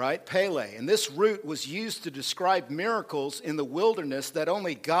 Right? Pele. And this root was used to describe miracles in the wilderness that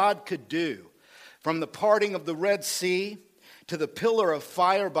only God could do. From the parting of the Red Sea to the pillar of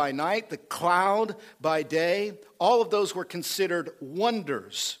fire by night, the cloud by day, all of those were considered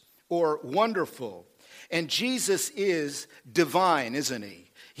wonders or wonderful. And Jesus is divine, isn't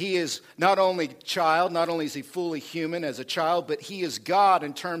he? He is not only child, not only is he fully human as a child, but he is God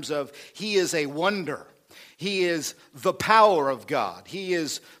in terms of he is a wonder. He is the power of God. He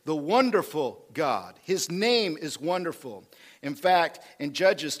is the wonderful God. His name is wonderful. In fact, in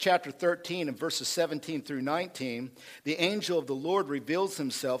Judges chapter 13 and verses 17 through 19, the angel of the Lord reveals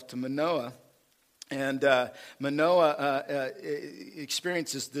himself to Manoah. And Manoah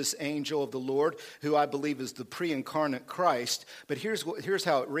experiences this angel of the Lord, who I believe is the pre-incarnate Christ. But here's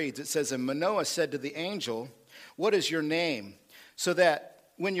how it reads. It says, and Manoah said to the angel, what is your name? So that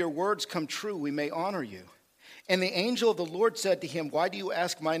when your words come true, we may honor you. And the angel of the Lord said to him, why do you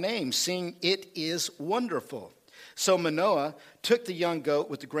ask my name, seeing it is wonderful? So Manoah took the young goat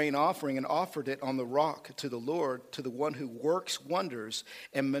with the grain offering and offered it on the rock to the Lord, to the one who works wonders.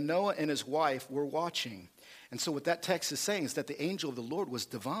 And Manoah and his wife were watching. And so what that text is saying is that the angel of the Lord was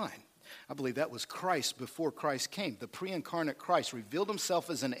divine. I believe that was Christ before Christ came. The pre-incarnate Christ revealed himself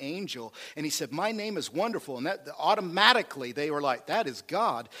as an angel, and he said, my name is wonderful. And that automatically they were like, that is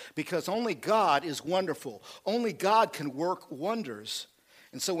God, because only God is wonderful. Only God can work wonders.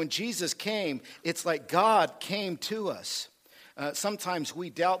 And so when Jesus came, it's like God came to us. Sometimes we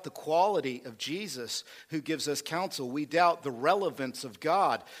doubt the quality of Jesus who gives us counsel. We doubt the relevance of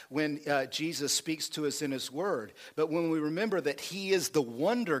God when Jesus speaks to us in his word. But when we remember that he is the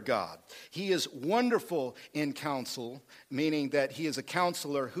wonder God, he is wonderful in counsel, meaning that he is a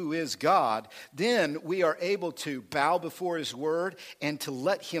counselor who is God, then we are able to bow before his word and to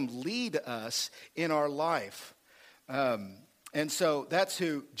let him lead us in our life. And so that's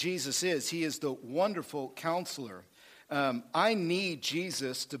who Jesus is. He is the wonderful counselor. I need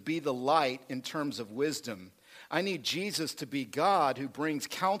Jesus to be the light in terms of wisdom. I need Jesus to be God who brings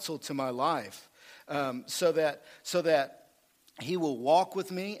counsel to my life, so that he will walk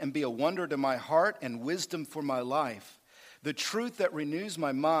with me and be a wonder to my heart and wisdom for my life. The truth that renews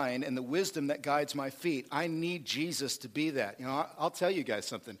my mind and the wisdom that guides my feet. I need Jesus to be that. You know, I'll tell you guys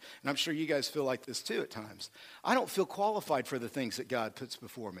something, and I'm sure you guys feel like this too at times. I don't feel qualified for the things that God puts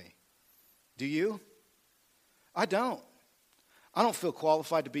before me. Do you? I don't. I don't feel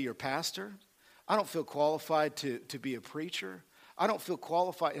qualified to be your pastor. I don't feel qualified to be a preacher. I don't feel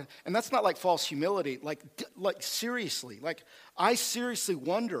qualified. And that's not like false humility, like seriously. Like, I seriously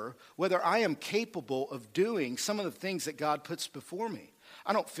wonder whether I am capable of doing some of the things that God puts before me.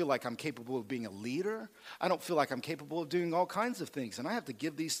 I don't feel like I'm capable of being a leader. I don't feel like I'm capable of doing all kinds of things. And I have to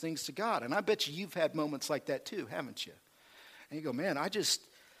give these things to God. And I bet you've had moments like that too, haven't you? And you go, man, I just,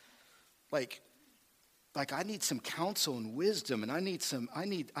 like I need some counsel and wisdom, and I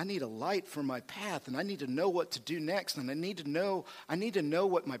need a light for my path, and I need to know what to do next, and I need to know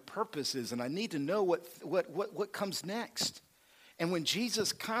what my purpose is, and I need to know what comes next. And when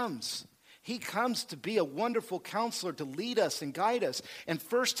Jesus comes, he comes to be a wonderful counselor, to lead us and guide us. And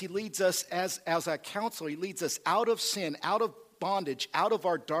first, he leads us as a counselor. He leads us out of sin, out of bondage, out of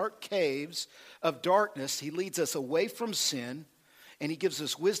our dark caves of darkness. He leads us away from sin. And he gives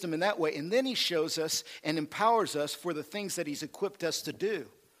us wisdom in that way. And then he shows us and empowers us for the things that he's equipped us to do.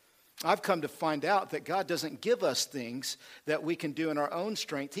 I've come to find out that God doesn't give us things that we can do in our own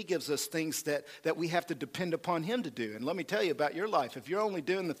strength. He gives us things that we have to depend upon him to do. And let me tell you about your life. If you're only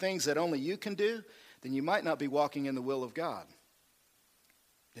doing the things that only you can do, then you might not be walking in the will of God.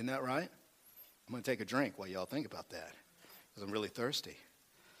 Isn't that right? I'm going to take a drink while y'all think about that, because I'm really thirsty.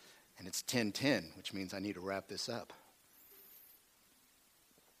 And it's 10:10, which means I need to wrap this up.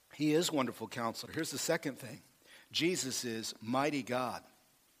 He is wonderful counselor. Here's the second thing. Jesus is mighty God.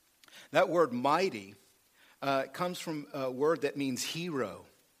 That word mighty comes from a word that means hero.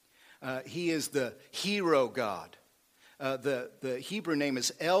 He is the hero God. The Hebrew name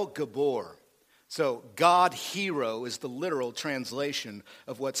is El Gabor. So God hero is the literal translation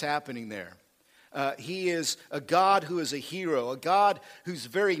of what's happening there. He is a God who is a hero, a God whose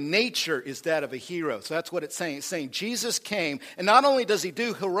very nature is that of a hero. So that's what it's saying. It's saying Jesus came, and not only does he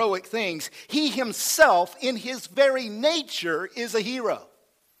do heroic things, he himself, in his very nature, is a hero.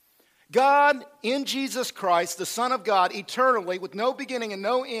 God, in Jesus Christ, the Son of God, eternally, with no beginning and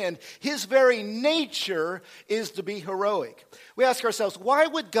no end, his very nature is to be heroic. We ask ourselves, why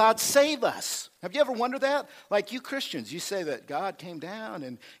would God save us? Have you ever wondered that? Like you Christians, you say that God came down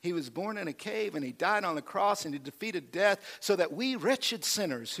and he was born in a cave and he died on the cross and he defeated death so that we wretched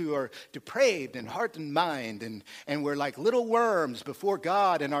sinners who are depraved in heart and mind and we're like little worms before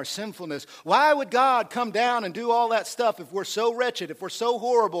God in our sinfulness. Why would God come down and do all that stuff if we're so wretched, if we're so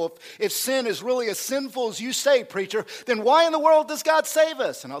horrible, if sin is really as sinful as you say, preacher, then why in the world does God save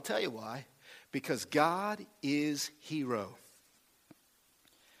us? And I'll tell you why. Because God is hero.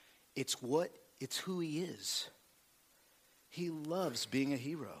 It's who he is. He loves being a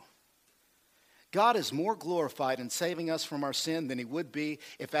hero. God is more glorified in saving us from our sin than he would be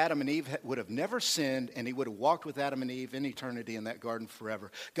if Adam and Eve would have never sinned and he would have walked with Adam and Eve in eternity in that garden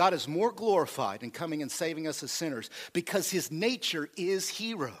forever. God is more glorified in coming and saving us as sinners because his nature is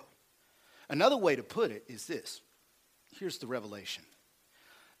hero. Another way to put it is this. Here's the revelation.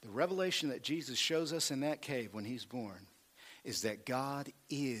 The revelation that Jesus shows us in that cave when he's born is that God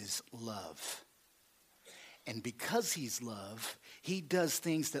is love. And because he's love, he does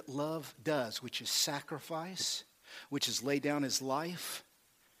things that love does, which is sacrifice, which is lay down his life.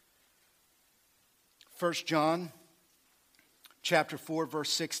 1 John chapter 4, verse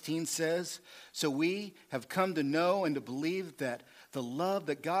 16 says, so we have come to know and to believe that the love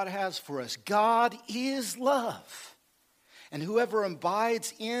that God has for us, God is love. And whoever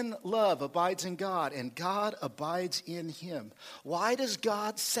abides in love abides in God, and God abides in him. Why does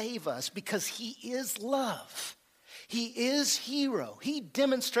God save us? Because he is love. He is hero. He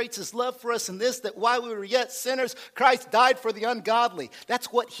demonstrates his love for us in this, that while we were yet sinners, Christ died for the ungodly.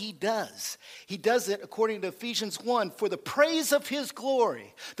 That's what he does. He does it, according to Ephesians 1, for the praise of his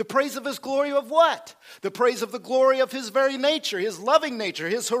glory. The praise of his glory of what? The praise of the glory of his very nature, his loving nature,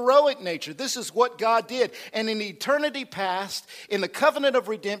 his heroic nature. This is what God did. And in eternity past, in the covenant of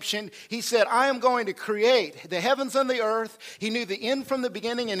redemption, he said, I am going to create the heavens and the earth. He knew the end from the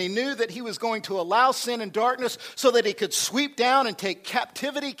beginning, and he knew that he was going to allow sin and darkness so that he could sweep down and take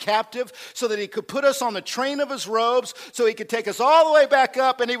captivity captive, so that he could put us on the train of his robes, so he could take us all the way back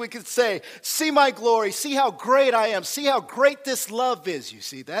up, and he could say, see my glory, see how great I am, see how great this love is. You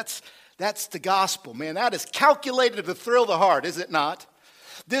see, that's the gospel, man. That is calculated to thrill the heart, is it not?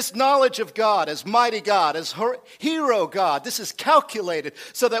 This knowledge of God as mighty God, as hero God, this is calculated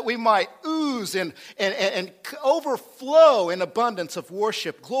so that we might ooze and overflow in abundance of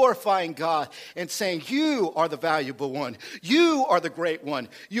worship, glorifying God and saying, you are the valuable one. You are the great one.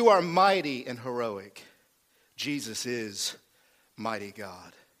 You are mighty and heroic. Jesus is mighty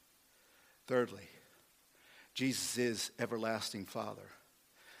God. Thirdly, Jesus is everlasting Father.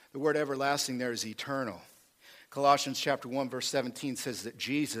 The word everlasting there is eternal. Colossians chapter 1, verse 17 says that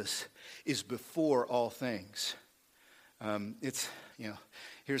Jesus is before all things.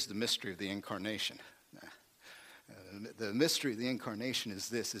 Here's the mystery of the incarnation. The mystery of the incarnation is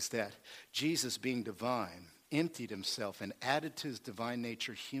this, is that Jesus, being divine, emptied himself and added to his divine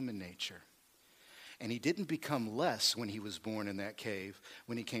nature human nature. And he didn't become less when he was born in that cave,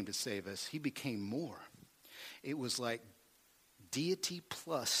 when he came to save us. He became more. It was like deity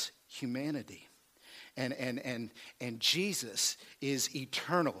plus humanity. And Jesus is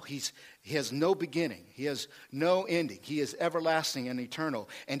eternal. He has no beginning. He has no ending. He is everlasting and eternal.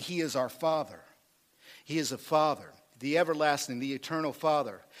 And he is our Father. He is a Father, the everlasting, the eternal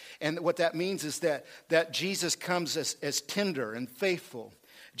Father. And what that means is that Jesus comes as tender and faithful.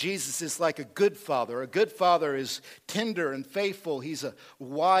 Jesus is like a good father. A good father is tender and faithful. He's a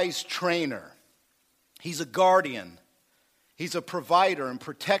wise trainer. He's a guardian. He's a provider and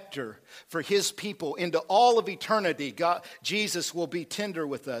protector for his people into all of eternity. Jesus will be tender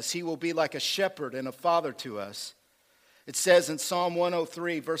with us. He will be like a shepherd and a father to us. It says in Psalm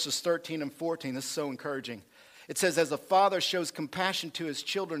 103, verses 13 and 14, this is so encouraging. It says, as a father shows compassion to his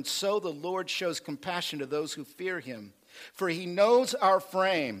children, so the Lord shows compassion to those who fear him. For he knows our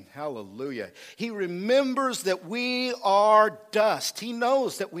frame. Hallelujah. He remembers that we are dust. He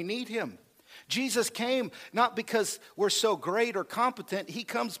knows that we need him. Jesus came not because we're so great or competent. He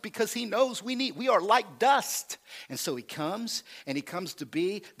comes because he knows we are like dust. And so he comes, and he comes to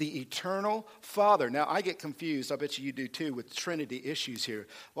be the eternal Father. Now, I get confused. I bet you do too with Trinity issues here.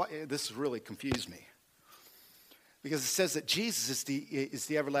 Well, this has really confused me. Because it says that Jesus is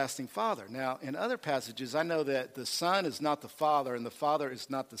the everlasting Father. Now, in other passages, I know that the Son is not the Father and the Father is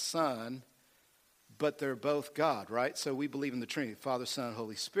not the Son, but they're both God, right? So we believe in the Trinity, Father, Son,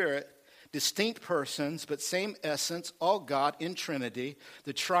 Holy Spirit. Distinct persons, but same essence, all God in Trinity,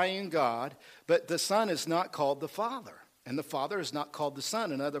 the triune God. But the Son is not called the Father, and the Father is not called the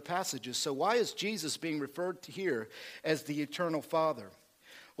Son in other passages. So why is Jesus being referred to here as the eternal Father?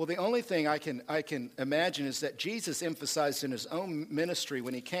 Well, the only thing I can imagine is that Jesus emphasized in his own ministry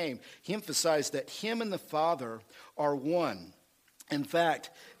when he came, he emphasized that him and the Father are one. In fact,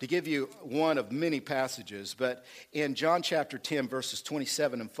 to give you one of many passages, but in John chapter 10, verses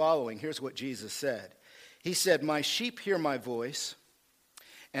 27 and following, here's what Jesus said. He said, my sheep hear my voice,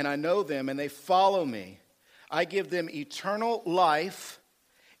 and I know them, and they follow me. I give them eternal life,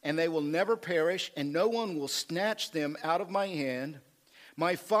 and they will never perish, and no one will snatch them out of my hand.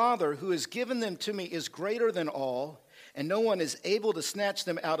 My Father, who has given them to me, is greater than all, and no one is able to snatch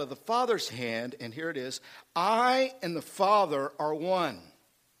them out of the Father's hand. And here it is, I and the Father are one.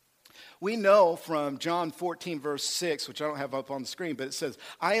 We know from John 14, verse 6, which I don't have up on the screen, but it says,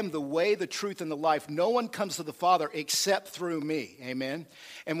 I am the way, the truth, and the life. No one comes to the Father except through me. Amen?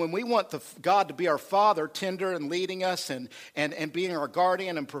 And when we want God to be our Father, tender and leading us and being our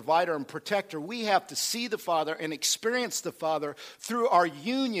guardian and provider and protector, we have to see the Father and experience the Father through our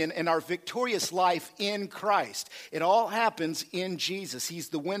union and our victorious life in Christ. It all happens in Jesus. He's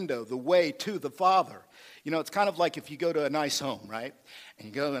the window, the way to the Father. You know, it's kind of like if you go to a nice home, right? And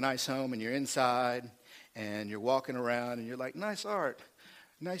you go to a nice home and you're inside and you're walking around and you're like, nice art,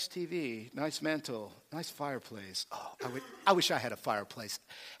 nice TV, nice mantle, nice fireplace. Oh, I wish I had a fireplace.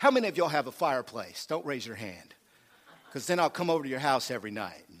 How many of y'all have a fireplace? Don't raise your hand. Because then I'll come over to your house every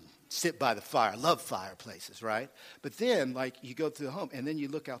night and sit by the fire. I love fireplaces, right? But then, like, you go through the home and then you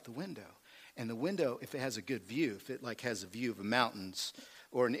look out the window. And the window, if it has a good view, if it like has a view of the mountains,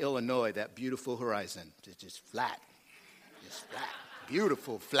 or in Illinois, that beautiful horizon, just flat,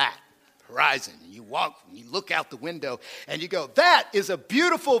 beautiful flat horizon. And you walk, and you look out the window, and you go, that is a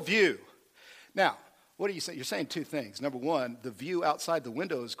beautiful view. Now, what are you saying? You're saying two things. Number one, the view outside the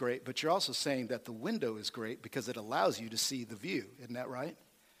window is great, but you're also saying that the window is great because it allows you to see the view. Isn't that right?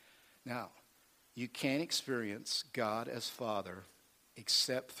 Now, you can't experience God as Father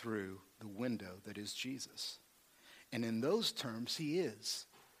except through the window that is Jesus. And in those terms, he is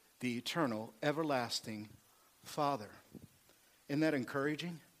the eternal, everlasting Father. Isn't that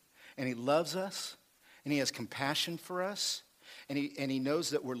encouraging? And he loves us, and he has compassion for us, and he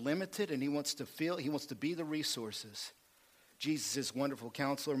knows that we're limited, and he wants to be the resources. Jesus is wonderful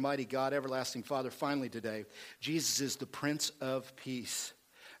counselor, mighty God, everlasting Father. Finally today, Jesus is the Prince of Peace.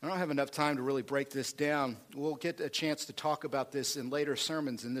 I don't have enough time to really break this down. We'll get a chance to talk about this in later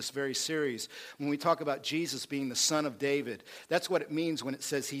sermons in this very series. When we talk about Jesus being the Son of David, that's what it means when it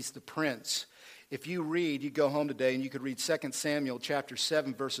says he's the Prince. If you read, you go home today and you could read 2 Samuel chapter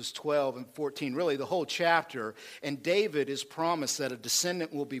 7, verses 12 and 14, really the whole chapter. And David is promised that a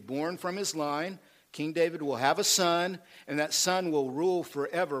descendant will be born from his line. King David will have a son, and that son will rule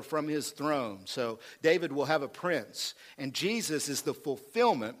forever from his throne. So David will have a prince. And Jesus is the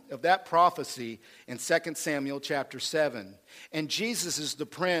fulfillment of that prophecy in 2 Samuel chapter 7. And Jesus is the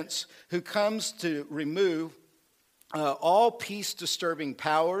prince who comes to remove all peace-disturbing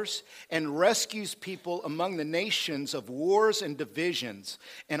powers and rescues people among the nations of wars and divisions.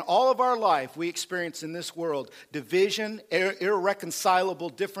 And all of our life, we experience in this world division, irreconcilable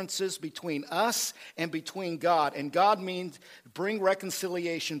differences between us and between God. And God means bring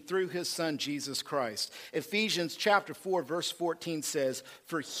reconciliation through his son, Jesus Christ. Ephesians chapter 4, verse 14 says,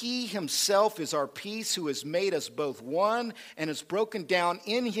 "For he himself is our peace, who has made us both one and has broken down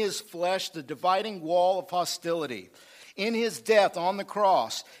in his flesh the dividing wall of hostility." In his death on the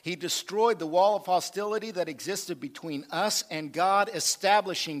cross, he destroyed the wall of hostility that existed between us and God,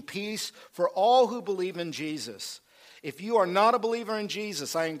 establishing peace for all who believe in Jesus. If you are not a believer in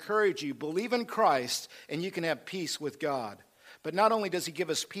Jesus, I encourage you, believe in Christ and you can have peace with God. But not only does he give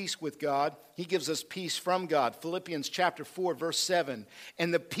us peace with God, he gives us peace from God. Philippians chapter 4, verse 7.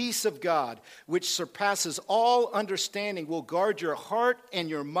 "And the peace of God, which surpasses all understanding, will guard your heart and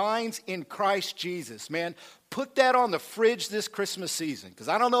your minds in Christ Jesus." Man, put that on the fridge this Christmas season. Because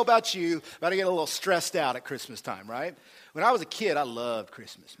I don't know about you, but I get a little stressed out at Christmas time, right? When I was a kid, I loved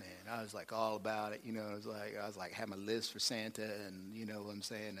Christmas, man. I was like all about it. I was like had my list for Santa, and you know what I'm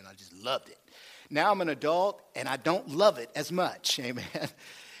saying, and I just loved it. Now I'm an adult, and I don't love it as much, amen.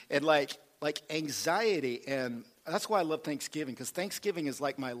 And like anxiety, and that's why I love Thanksgiving, because Thanksgiving is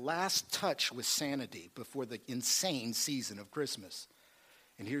like my last touch with sanity before the insane season of Christmas.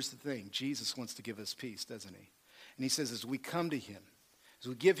 And here's the thing, Jesus wants to give us peace, doesn't he? And he says as we come to him, as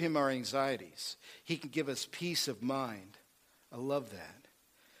we give him our anxieties, he can give us peace of mind. I love that.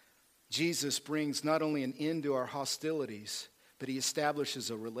 Jesus brings not only an end to our hostilities, but he establishes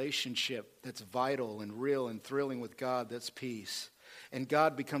a relationship that's vital and real and thrilling with God, that's peace. And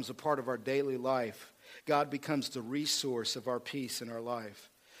God becomes a part of our daily life. God becomes the resource of our peace in our life.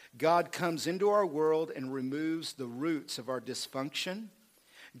 God comes into our world and removes the roots of our dysfunction.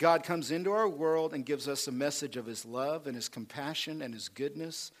 God comes into our world and gives us a message of his love and his compassion and his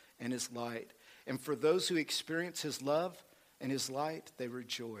goodness and his light. And for those who experience his love and his light, they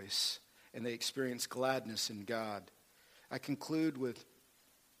rejoice and they experience gladness in God. I conclude with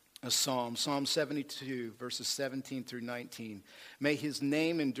a psalm, Psalm 72, verses 17 through 19. "May his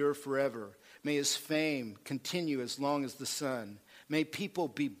name endure forever. May his fame continue as long as the sun. May people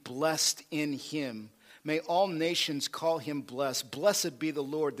be blessed in him. May all nations call him blessed. Blessed be the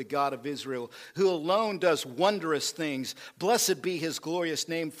Lord, the God of Israel, who alone does wondrous things. Blessed be his glorious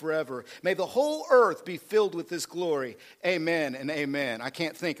name forever. May the whole earth be filled with his glory. Amen and amen." I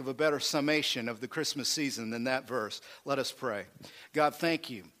can't think of a better summation of the Christmas season than that verse. Let us pray. God,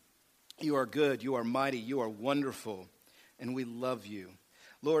 thank you. You are good, you are mighty, you are wonderful, and we love you.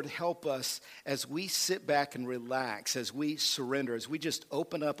 Lord, help us as we sit back and relax, as we surrender, as we just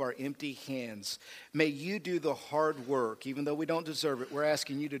open up our empty hands. May you do the hard work. Even though we don't deserve it, we're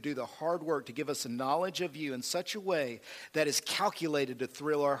asking you to do the hard work to give us a knowledge of you in such a way that is calculated to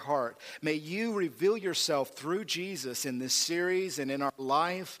thrill our heart. May you reveal yourself through Jesus in this series and in our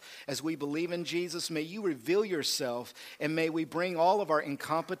life as we believe in Jesus. May you reveal yourself, and may we bring all of our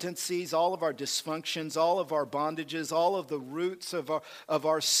incompetencies, all of our dysfunctions, all of our bondages, all of the roots of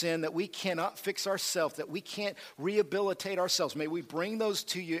our sin that we cannot fix ourselves, that we can't rehabilitate ourselves. May we bring those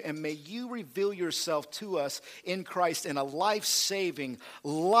to you, and may you reveal yourself to us in Christ in a life-saving,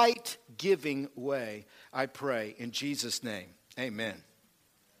 light-giving way. I pray in Jesus' name. Amen.